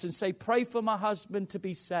service and say, pray for my husband to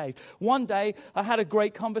be saved. One day, I had a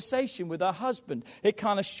great conversation with her husband. It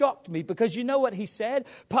kind of shocked me, because you know what he said?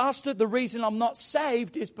 Pastor, the reason I'm not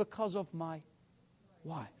saved is because of my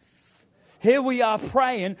wife. Here we are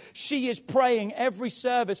praying. She is praying every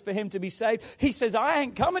service for him to be saved. He says, I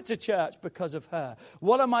ain't coming to church because of her.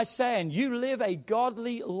 What am I saying? You live a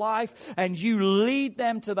godly life and you lead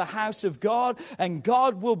them to the house of God, and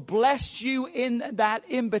God will bless you in that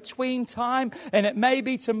in-between time. And it may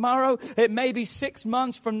be tomorrow. It may be 6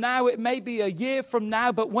 months from now. It may be a year from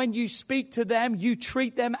now. But when you speak to them, you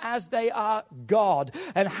treat them as they are God.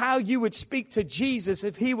 And how you would speak to Jesus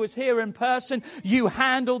if He was here in person, you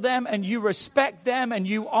handle them and you respect them and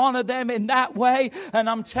you honor them in that way. And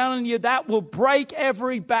I'm telling you, that will break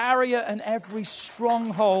every barrier and every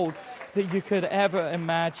stronghold that you could ever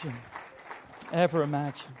imagine. Ever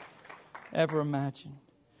imagine. Ever imagine.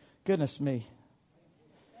 Goodness me.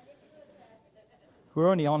 We're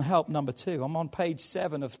only on help number 2. I'm on page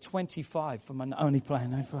 7 of 25 for my only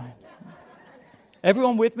playing.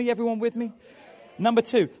 Everyone with me? Everyone with me? Number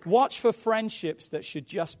 2, watch for friendships that should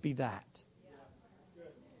just be that.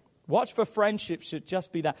 Watch for friendships should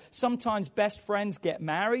just be that. Sometimes best friends get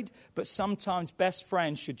married, but sometimes best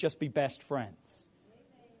friends should just be best friends.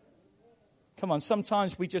 Come on,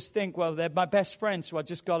 sometimes we just think, well, they're my best friends, so I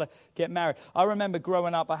just got to get married. I remember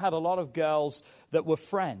growing up, I had a lot of girls that were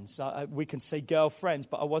friends. We can say girlfriends,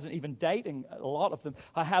 but I wasn't even dating a lot of them.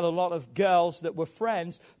 I had a lot of girls that were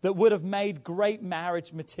friends that would have made great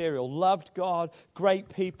marriage material, loved God, great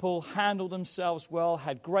people, handled themselves well,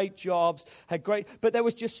 had great jobs, but there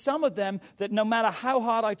was just some of them that no matter how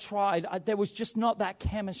hard I tried, there was just not that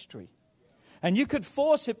chemistry. And you could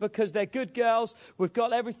force it because they're good girls. We've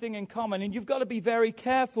got everything in common. And you've got to be very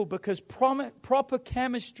careful because proper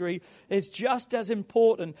chemistry is just as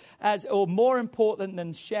important or more important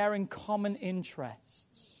than sharing common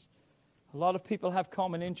interests. A lot of people have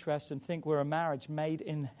common interests and think we're a marriage made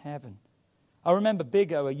in heaven. I remember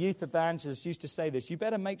Biggo, a youth evangelist, used to say this. You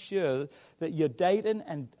better make sure that you're dating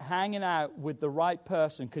and hanging out with the right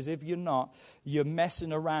person, because if you're not, you're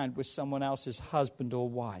messing around with someone else's husband or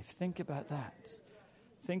wife. Think about that.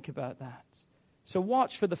 Think about that. So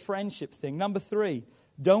watch for the friendship thing. Number 3,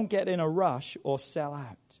 don't get in a rush or sell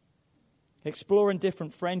out. Exploring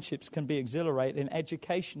different friendships can be exhilarating,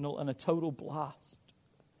 educational, and a total blast.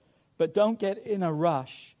 But don't get in a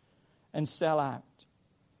rush and sell out.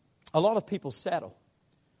 A lot of people settle.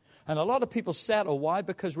 And a lot of people settle. Why?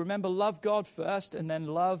 Because remember, love God first and then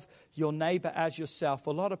love your neighbor as yourself.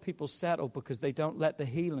 A lot of people settle because they don't let the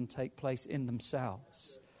healing take place in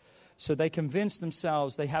themselves. So they convince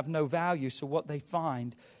themselves they have no value. So what they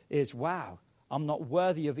find is, wow, I'm not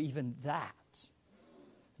worthy of even that.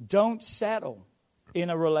 Don't settle in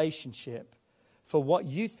a relationship for what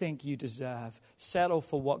you think you deserve. Settle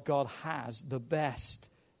for what God has, the best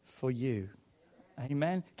for you.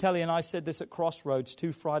 Amen. Kelly and I said this at Crossroads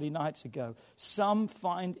 2 Friday nights ago. Some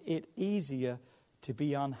find it easier to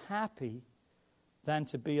be unhappy than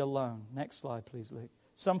to be alone. Next slide, please, Luke.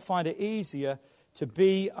 Some find it easier to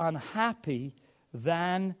be unhappy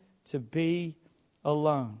than to be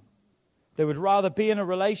alone. They would rather be in a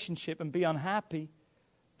relationship and be unhappy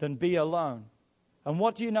than be alone. And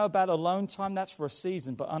what do you know about alone time? That's for a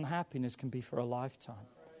season, but unhappiness can be for a lifetime.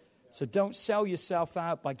 So don't sell yourself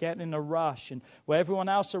out by getting in a rush and where everyone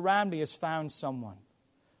else around me has found someone.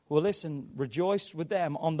 Well, listen, rejoice with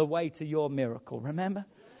them on the way to your miracle. Remember?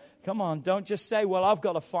 Come on, don't just say, well, I've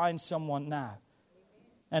got to find someone now.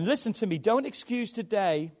 And listen to me, don't excuse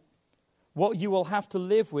today what you will have to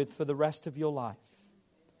live with for the rest of your life.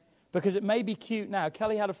 Because it may be cute now.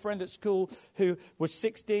 Kelly had a friend at school who was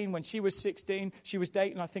 16. When she was 16, she was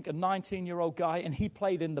dating, I think, a 19-year-old guy, and he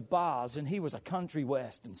played in the bars, and he was a country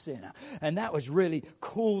western singer. And that was really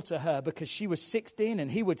cool to her because she was 16, and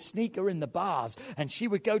he would sneak her in the bars. And she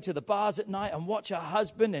would go to the bars at night and watch her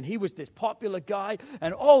husband, and he was this popular guy.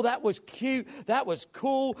 And, oh, that was cute. That was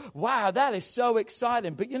cool. Wow, that is so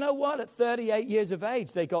exciting. But you know what? At 38 years of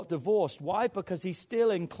age, they got divorced. Why? Because he's still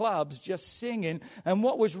in clubs just singing. And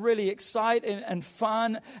what was really exciting and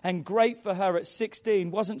fun and great for her at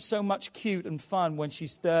 16 wasn't so much cute and fun when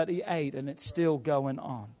she's 38, and it's still going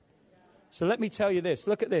on. So let me tell you this.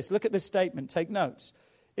 Look at this. Look at this statement. Take notes.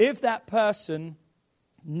 If that person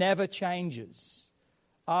never changes,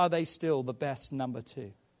 are they still the best number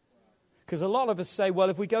 2? Because a lot of us say,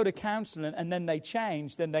 well, if we go to counseling and then they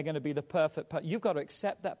change, then they're going to be the perfect person. You've got to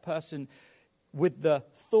accept that person with the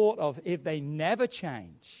thought of, if they never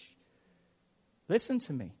change, listen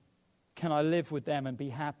to me, can I live with them and be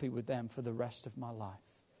happy with them for the rest of my life?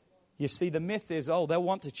 You see, the myth is, oh, they'll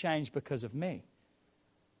want to change because of me.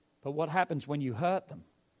 But what happens when you hurt them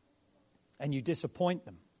and you disappoint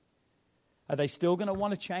them? Are they still going to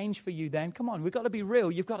want to change for you then? Come on, we've got to be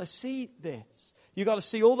real. You've got to see this. You've got to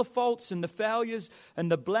see all the faults and the failures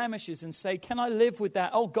and the blemishes and say, can I live with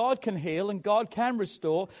that? Oh, God can heal and God can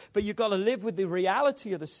restore, but you've got to live with the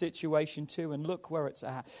reality of the situation too and look where it's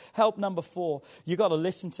at. Help number 4, you've got to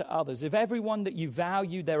listen to others. If everyone that you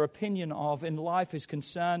value their opinion of in life is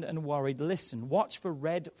concerned and worried, listen, watch for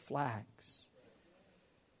red flags.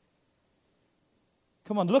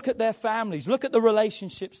 Come on, look at their families. Look at the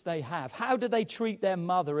relationships they have. How do they treat their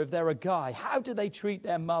mother if they're a guy? How do they treat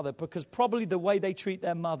their mother? Because probably the way they treat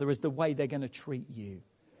their mother is the way they're going to treat you.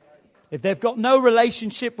 If they've got no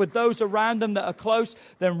relationship with those around them that are close,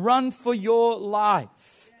 then run for your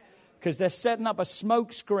life. Because they're setting up a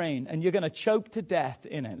smoke screen and you're going to choke to death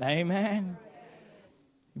in it. Amen.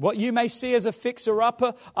 What you may see as a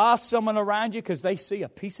fixer-upper, ask someone around you because they see a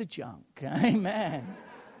piece of junk. Amen.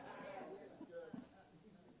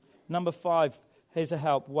 Number 5, here's a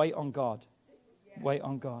help. Wait on God. Wait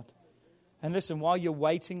on God. And listen, while you're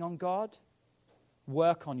waiting on God,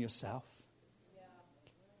 work on yourself.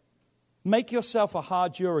 Make yourself a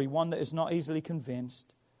hard jury, one that is not easily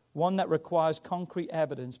convinced, one that requires concrete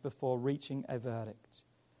evidence before reaching a verdict.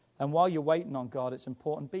 And while you're waiting on God, it's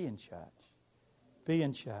important, be in church. Be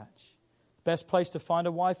in church. The best place to find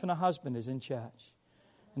a wife and a husband is in church.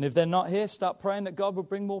 And if they're not here, start praying that God will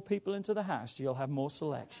bring more people into the house so you'll have more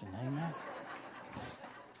selection. Amen.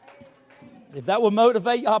 If that will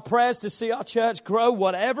motivate our prayers to see our church grow,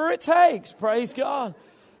 whatever it takes, praise God.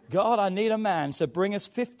 God, I need a man, so bring us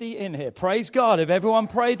 50 in here. Praise God. If everyone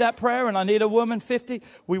prayed that prayer and I need a woman 50,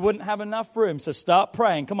 we wouldn't have enough room. So start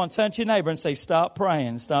praying. Come on, turn to your neighbor and say, start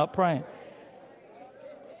praying, start praying.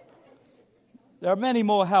 There are many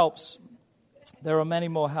more helps. There are many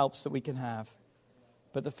more helps that we can have.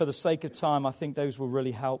 But for the sake of time, I think those will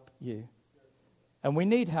really help you. And we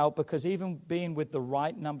need help because even being with the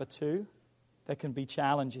right number two, there can be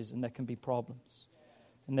challenges and there can be problems.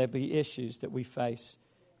 And there'll be issues that we face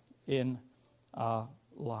in our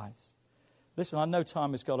lives. Listen, I know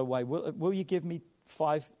time has got away. Will you give me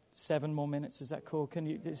 5-7 more minutes? Is that cool?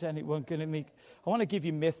 Is anyone going to me? I want to give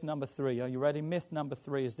you myth number 3. Are you ready? Myth number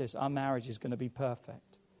 3 is this: our marriage is going to be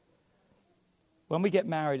perfect. When we get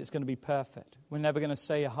married, it's going to be perfect. We're never going to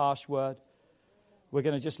say a harsh word. We're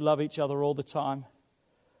going to just love each other all the time.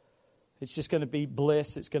 It's just going to be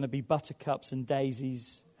bliss. It's going to be buttercups and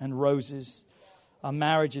daisies and roses. Our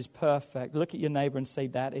marriage is perfect. Look at your neighbor and say,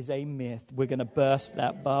 that is a myth. We're going to burst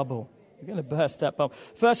that bubble. We're going to burst that bubble.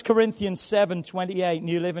 1 Corinthians 7:28,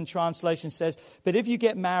 New Living Translation says, but if you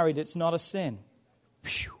get married, it's not a sin.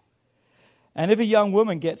 Whew. And if a young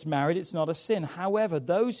woman gets married, it's not a sin. However,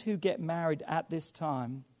 those who get married at this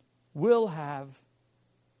time will have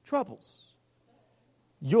troubles.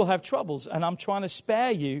 You'll have troubles. And I'm trying to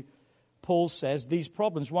spare you, Paul says, these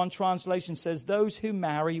problems. One translation says, those who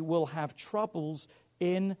marry will have troubles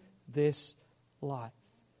in this life.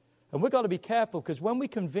 And we've got to be careful, because when we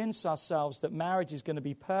convince ourselves that marriage is going to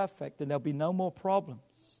be perfect, then there'll be no more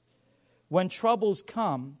problems. When troubles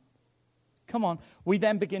come on, we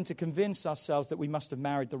then begin to convince ourselves that we must have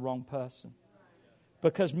married the wrong person.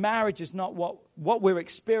 Because marriage is not what we're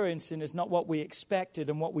experiencing is not what we expected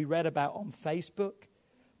and what we read about on Facebook,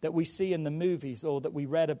 that we see in the movies, or that we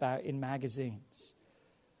read about in magazines.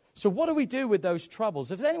 So what do we do with those troubles?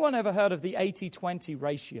 Has anyone ever heard of the 80-20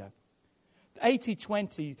 ratio?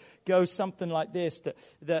 80-20 goes something like this,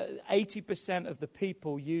 that 80% of the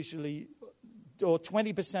people usually, or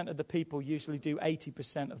 20% of the people usually do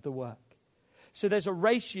 80% of the work. So there's a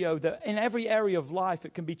ratio that in every area of life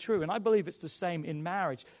it can be true. And I believe it's the same in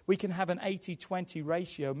marriage. We can have an 80-20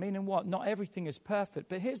 ratio, meaning what? Not everything is perfect.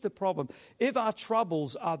 But here's the problem. If our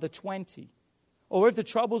troubles are the 20, or if the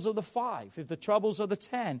troubles are the 5, if the troubles are the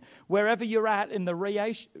 10, wherever you're at in the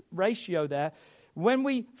ratio there, when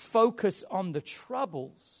we focus on the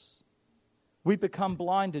troubles, we become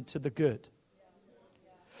blinded to the good.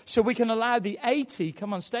 So we can allow the 80,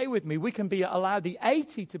 come on, stay with me, we can allow the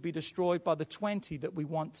 80 to be destroyed by the 20 that we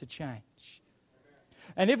want to change.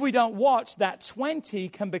 And if we don't watch, that 20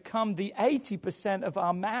 can become the 80% of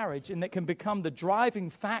our marriage, and it can become the driving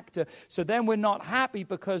factor. So then we're not happy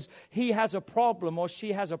because he has a problem or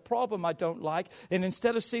she has a problem I don't like. And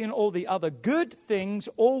instead of seeing all the other good things,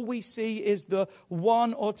 all we see is the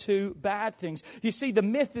 1 or 2 bad things. You see, the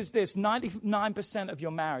myth is this: 99% of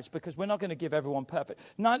your marriage, because we're not going to give everyone perfect,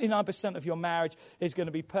 99% of your marriage is going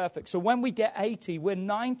to be perfect. So when we get 80, we're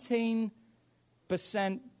 19%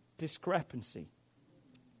 discrepancy,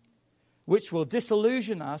 which will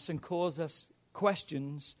disillusion us and cause us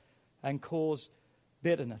questions and cause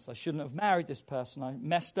bitterness. I shouldn't have married this person. I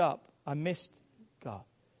messed up. I missed God.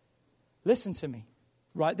 Listen to me.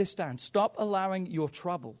 Write this down. Stop allowing your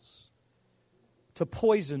troubles to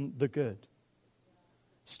poison the good.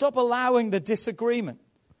 Stop allowing the disagreement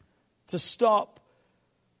to stop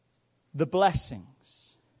the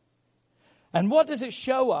blessings. And what does it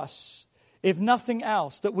show us? If nothing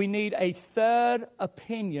else, that we need a third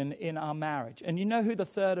opinion in our marriage. And you know who the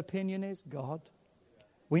third opinion is? God.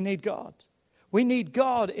 We need God. We need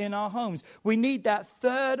God in our homes. We need that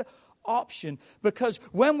third option, because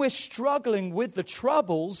when we're struggling with the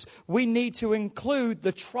troubles, we need to include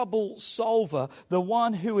the trouble solver, the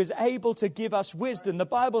one who is able to give us wisdom. The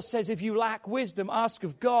Bible says, if you lack wisdom, ask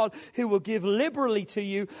of God, who will give liberally to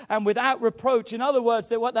you and without reproach. In other words,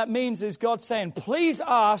 what that means is God saying, please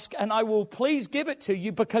ask and I will please give it to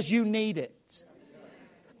you because you need it.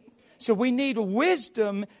 So we need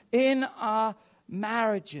wisdom in our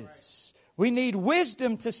marriages. We need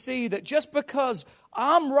wisdom to see that just because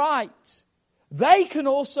I'm right, they can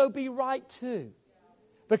also be right too.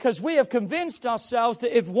 Because we have convinced ourselves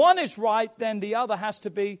that if one is right, then the other has to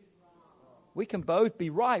be. We can both be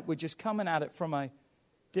right. We're just coming at it from a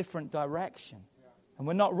different direction. And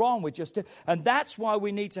we're not wrong, and that's why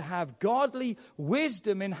we need to have godly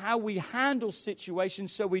wisdom in how we handle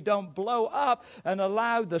situations so we don't blow up and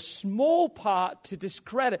allow the small part to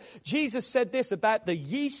discredit. Jesus said this about the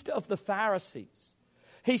yeast of the Pharisees.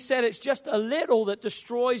 He said it's just a little that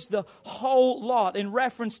destroys the whole lot, in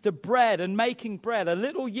reference to bread and making bread. A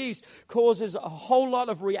little yeast causes a whole lot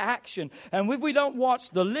of reaction. And if we don't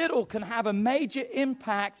watch, the little can have a major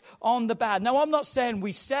impact on the bad. Now, I'm not saying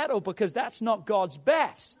we settle, because that's not God's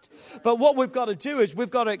best. But what we've got to do is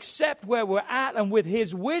we've got to accept where we're at, and with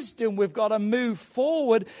His wisdom, we've got to move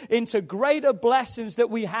forward into greater blessings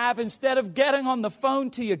that we have, instead of getting on the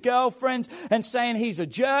phone to your girlfriends and saying he's a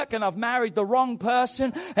jerk and I've married the wrong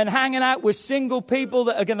person, and hanging out with single people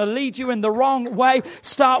that are going to lead you in the wrong way.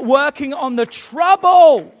 Start working on the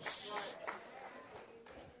troubles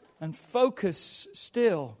and focus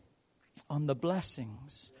still on the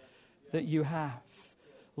blessings that you have.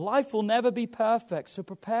 Life will never be perfect, so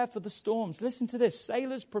prepare for the storms. Listen to this.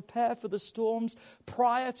 Sailors prepare for the storms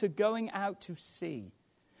prior to going out to sea.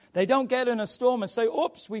 They don't get in a storm and say,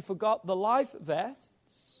 oops, we forgot the life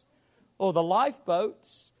vests or the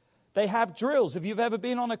lifeboats. They have drills. If you've ever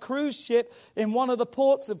been on a cruise ship in one of the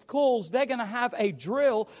ports of calls, they're going to have a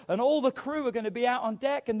drill, and all the crew are going to be out on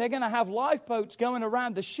deck, and they're going to have lifeboats going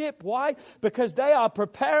around the ship. Why? Because they are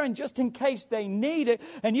preparing just in case they need it,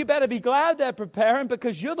 and you better be glad they're preparing,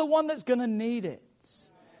 because you're the one that's going to need it.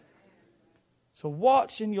 So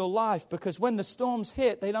watch in your life, because when the storms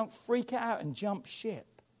hit, they don't freak out and jump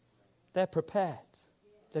ship. They're prepared.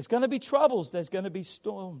 There's going to be troubles. There's going to be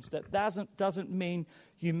storms. That doesn't mean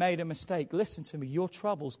you made a mistake. Listen to me. Your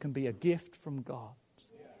troubles can be a gift from God.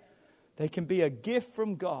 They can be a gift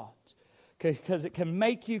from God, because it can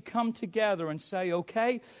make you come together and say,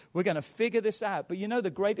 okay, we're going to figure this out. But you know, the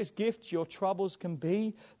greatest gift your troubles can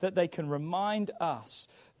be, that they can remind us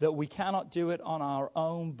that we cannot do it on our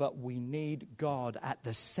own, but we need God at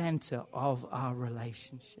the center of our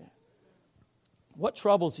relationship. What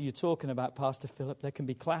troubles are you talking about, Pastor Philip? There can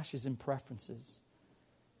be clashes in preferences.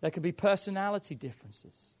 There can be personality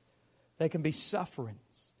differences. There can be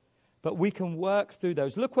sufferings. But we can work through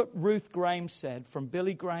those. Look what Ruth Graham said, from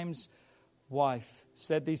Billy Graham's wife,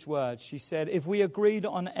 said these words. She said, if we agreed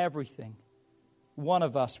on everything, one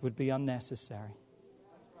of us would be unnecessary.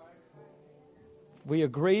 If we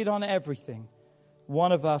agreed on everything,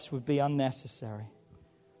 one of us would be unnecessary.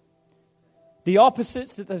 The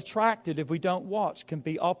opposites that are attracted, if we don't watch, can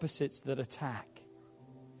be opposites that attack.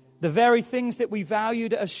 The very things that we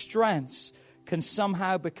valued as strengths can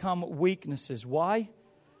somehow become weaknesses. Why?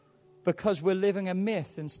 Because we're living a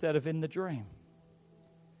myth instead of in the dream.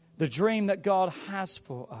 The dream that God has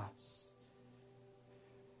for us.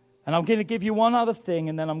 And I'm going to give you one other thing,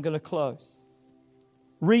 and then I'm going to close.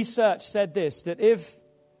 Research said this, that if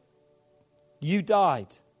you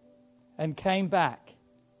died and came back,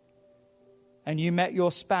 and you met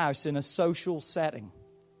your spouse in a social setting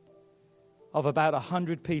of about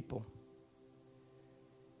 100 people,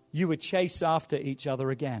 you would chase after each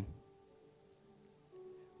other again.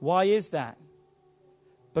 Why is that?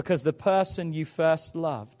 Because the person you first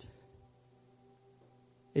loved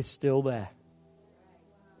is still there.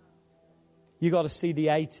 You got to see the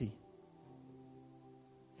 80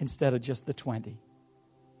 instead of just the 20.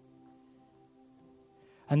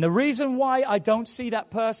 And the reason why I don't see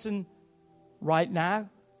that person right now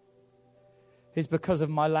is because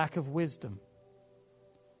of my lack of wisdom.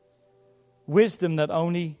 Wisdom that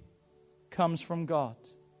only comes from God.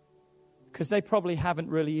 Because they probably haven't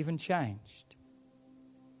really even changed.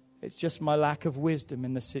 It's just my lack of wisdom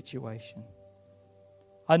in the situation.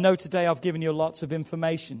 I know today I've given you lots of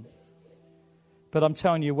information. But I'm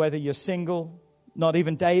telling you, whether you're single, not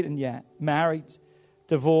even dating yet, married,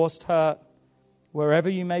 divorced, hurt, wherever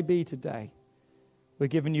you may be today, we're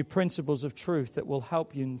giving you principles of truth that will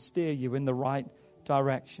help you and steer you in the right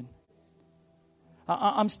direction.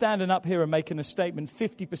 I'm standing up here and making a statement.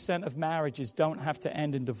 50% of marriages don't have to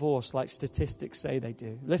end in divorce like statistics say they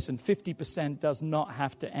do. Listen, 50% does not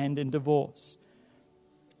have to end in divorce.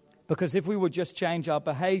 Because if we would just change our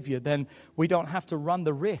behavior, then we don't have to run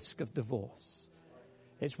the risk of divorce.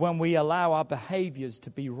 It's when we allow our behaviors to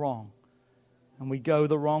be wrong and we go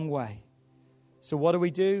the wrong way. So what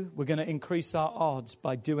do? We're going to increase our odds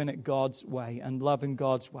by doing it God's way and loving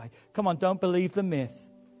God's way. Come on, don't believe the myth.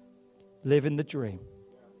 Live in the dream.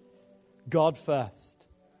 God first.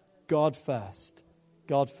 God first.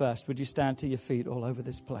 God first. Would you stand to your feet all over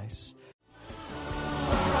this place?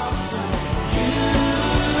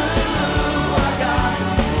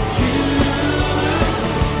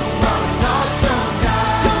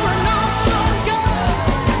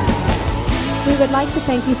 We would like to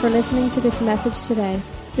thank you for listening to this message today.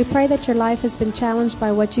 We pray that your life has been challenged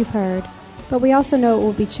by what you've heard, but we also know it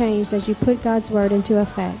will be changed as you put God's Word into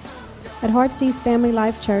effect. At Heartsease Family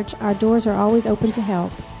Life Church, our doors are always open to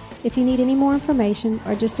help. If you need any more information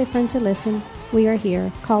or just a friend to listen, we are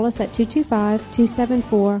here. Call us at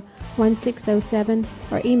 225-274-1607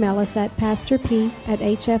 or email us at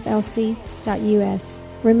pastorp@hflc.us.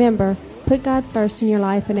 Remember, put God first in your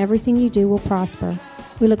life and everything you do will prosper.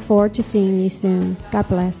 We look forward to seeing you soon. God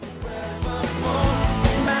bless.